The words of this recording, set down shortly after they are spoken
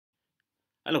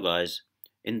Hello guys,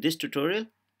 in this tutorial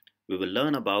we will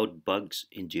learn about bugs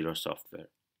in Jira software.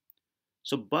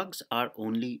 So bugs are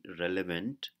only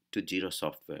relevant to Jira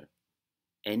software.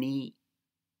 Any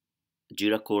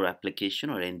Jira core application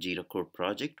or any Jira core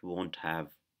project won't have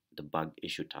the bug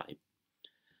issue type.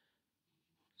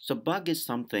 So bug is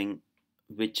something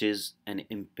which is an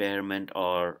impairment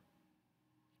or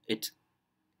it's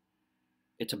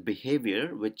it's a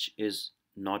behavior which is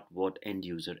not what end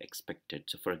user expected.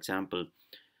 So for example,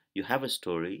 you have a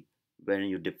story where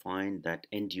you define that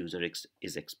end user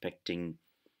is expecting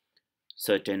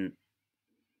certain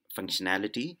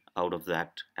functionality out of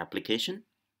that application,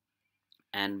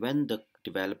 and when the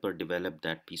developer developed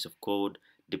that piece of code,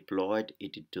 deployed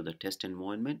it into the test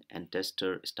environment and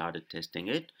tester started testing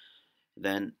it,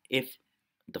 then if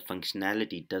the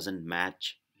functionality doesn't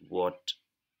match what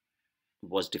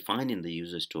was defined in the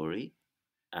user story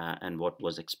and what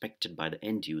was expected by the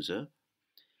end user,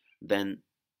 then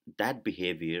that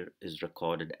behavior is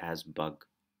recorded as bug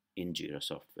in Jira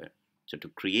software. So to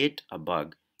create a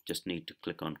bug, just need to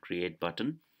click on create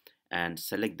button and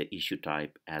select the issue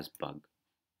type as bug.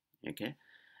 Okay,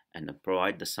 and then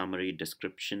provide the summary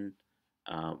description.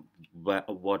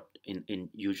 What in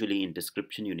usually in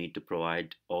description you need to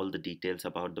provide all the details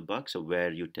about the bug. So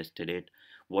where you tested it,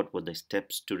 what were the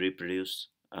steps to reproduce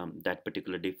that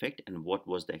particular defect, and what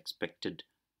was the expected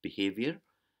behavior,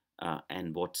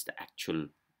 and what's the actual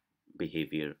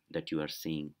behavior that you are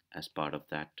seeing as part of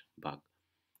that bug.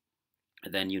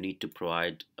 Then you need to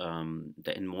provide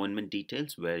the environment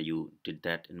details where you did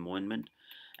that environment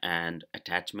and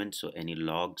attachments, so any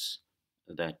logs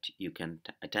that you can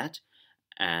attach,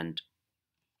 and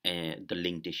the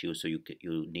linked issue, so you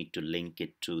need to link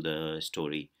it to the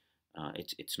story.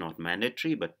 It's not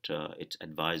mandatory, but it's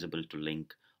advisable to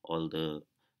link all the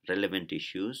relevant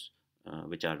issues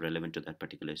which are relevant to that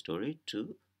particular story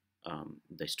to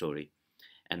the story.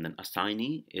 And then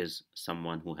assignee is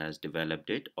someone who has developed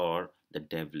it or the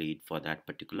dev lead for that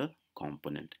particular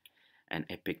component. And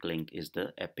epic link is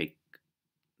the epic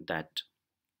that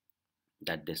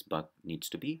this bug needs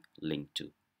to be linked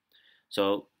to.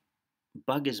 So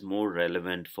bug is more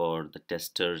relevant for the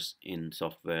testers in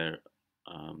software,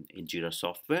 in Jira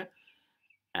software,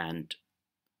 and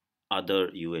other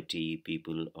UAT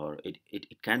people, or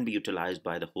it can be utilized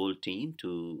by the whole team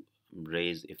to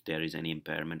raise if there is any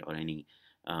impairment or any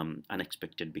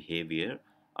unexpected behavior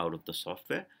out of the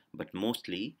software. But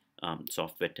mostly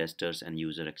software testers and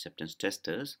user acceptance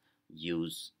testers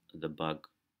use the bug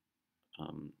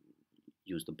um,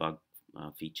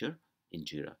 feature in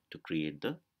Jira to create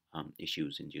the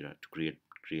issues in Jira, to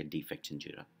create defects in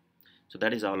Jira. So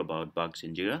that is all about bugs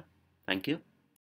in Jira. Thank you.